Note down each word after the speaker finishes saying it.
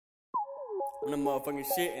I'm the motherfucking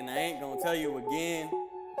shit and I ain't gonna tell you again.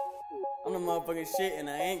 I'm the motherfucking shit and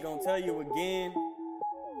I ain't gonna tell you again.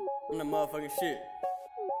 I'm the motherfucking shit.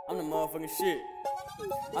 I'm the motherfucking shit.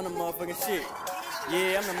 I'm the motherfucking shit.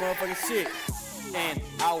 Yeah, I'm the motherfucking shit. And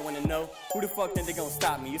I wanna know who the fuck think they gon'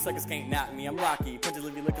 stop me? You suckers can't knock me. I'm Rocky. Punches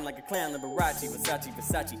leave you looking like a clown. Liberace,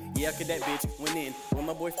 Versace. Yeah, cause that bitch went in with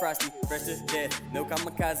my boy Frosty, fresh to death. No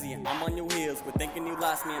kamikaze, and I'm on your heels. Quit thinking you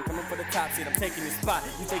lost me. I'm coming for the top shit. I'm taking your spot.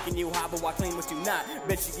 You taking you high, but I claim what you not.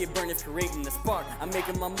 Bet you get burned if creating the spark. I'm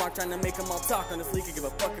making my mark, trying to make them all talk. Honestly, could give a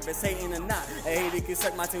fuck if it's hating or not. A hater can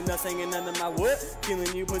suck my two nuts, hanging under my wood.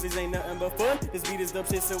 Killing you pussies ain't nothing but fun. This beat is dope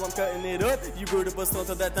shit, so I'm cutting it up. You grew to bust on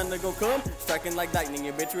till that thunder gon' come. Striking like lightning,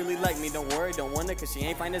 your bitch really like me. Don't worry, don't want it, cause she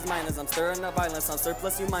ain't fine as minus. I'm stirring up violence, I'm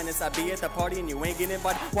surplus, you minus. I be at the party and you ain't getting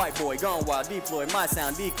invited. White boy, gone wild, deploy, my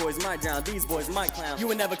sound, decoys, my drown. These boys, my clown. You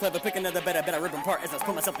were never clever, pick another bet, I bet I rip them apart as I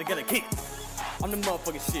put myself together, keep. I'm the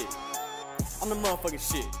motherfucking shit. I'm the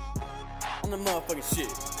motherfucking shit. I'm the motherfucking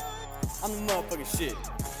shit. I'm the motherfucking shit.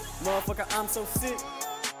 Motherfucker, I'm so sick.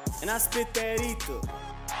 And I spit that ether.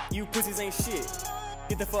 You pussies ain't shit.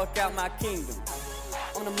 Get the fuck out my kingdom.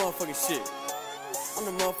 I'm the motherfucking shit. I'm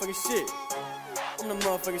the motherfucking shit. I'm the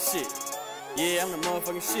motherfucking shit. Yeah, I'm the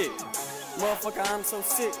motherfucking shit. Motherfucker, I'm so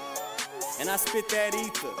sick. And I spit that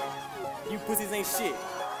ether. You pussies ain't shit.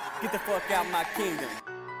 Get the fuck out my kingdom.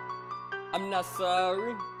 I'm not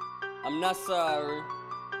sorry. I'm not sorry.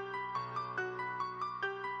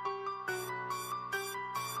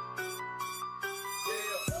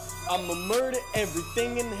 I'ma murder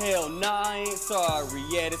everything in hell, nah I ain't sorry.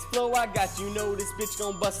 Yeah, this flow I got, you know this bitch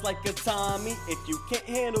gon' bust like a Tommy. If you can't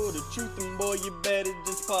handle the truth, then boy you better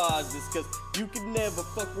just pause this. Cause you could never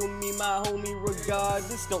fuck with me, my homie,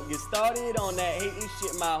 regardless. Don't get started on that hating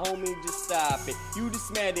shit, my homie, just stop it. You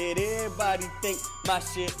just mad that everybody think my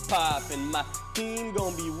shit poppin'. My team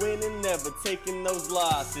gon' be winning, never taking those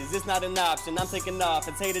losses. It's not an option, I'm taking off.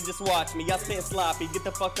 It's hater, just watch me, y'all spittin' sloppy. Get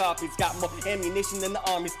the fuck off, he's got more ammunition than the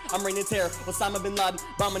armies. I'm reigning terror, Osama bin Laden,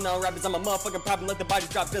 bombing on rappers. I'm a motherfucking problem, let the bodies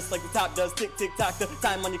drop just like the top does. Tick, tick, tock, the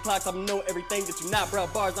time on your clocks. I know everything that you not, bro.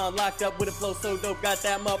 Bars on locked up with a flow so dope. Got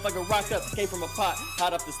that motherfucker rocked up. Came from a pot,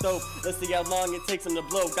 hot off the stove. Let's see how long it takes him to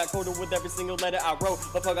blow. Got colder with every single letter I wrote.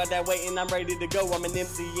 But fuck out that weight and I'm ready to go. I'm an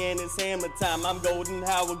MC and it's hammer time. I'm golden,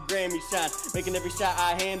 how a Grammy shine. Making every shot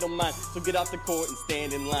I handle mine. So get off the court and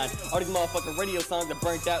stand in line. All these motherfucking radio songs are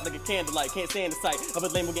burnt out like a candlelight. Can't stand the sight of a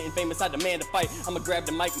label getting famous. I demand a fight. I'ma grab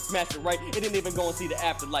the mic and smash it right. It didn't even go and see the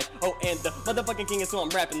afterlife. Oh, and the motherfucking king is who I'm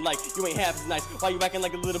rapping like. You ain't half as nice. Why you acting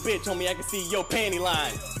like a little bitch, homie? I can see your panty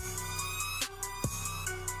line.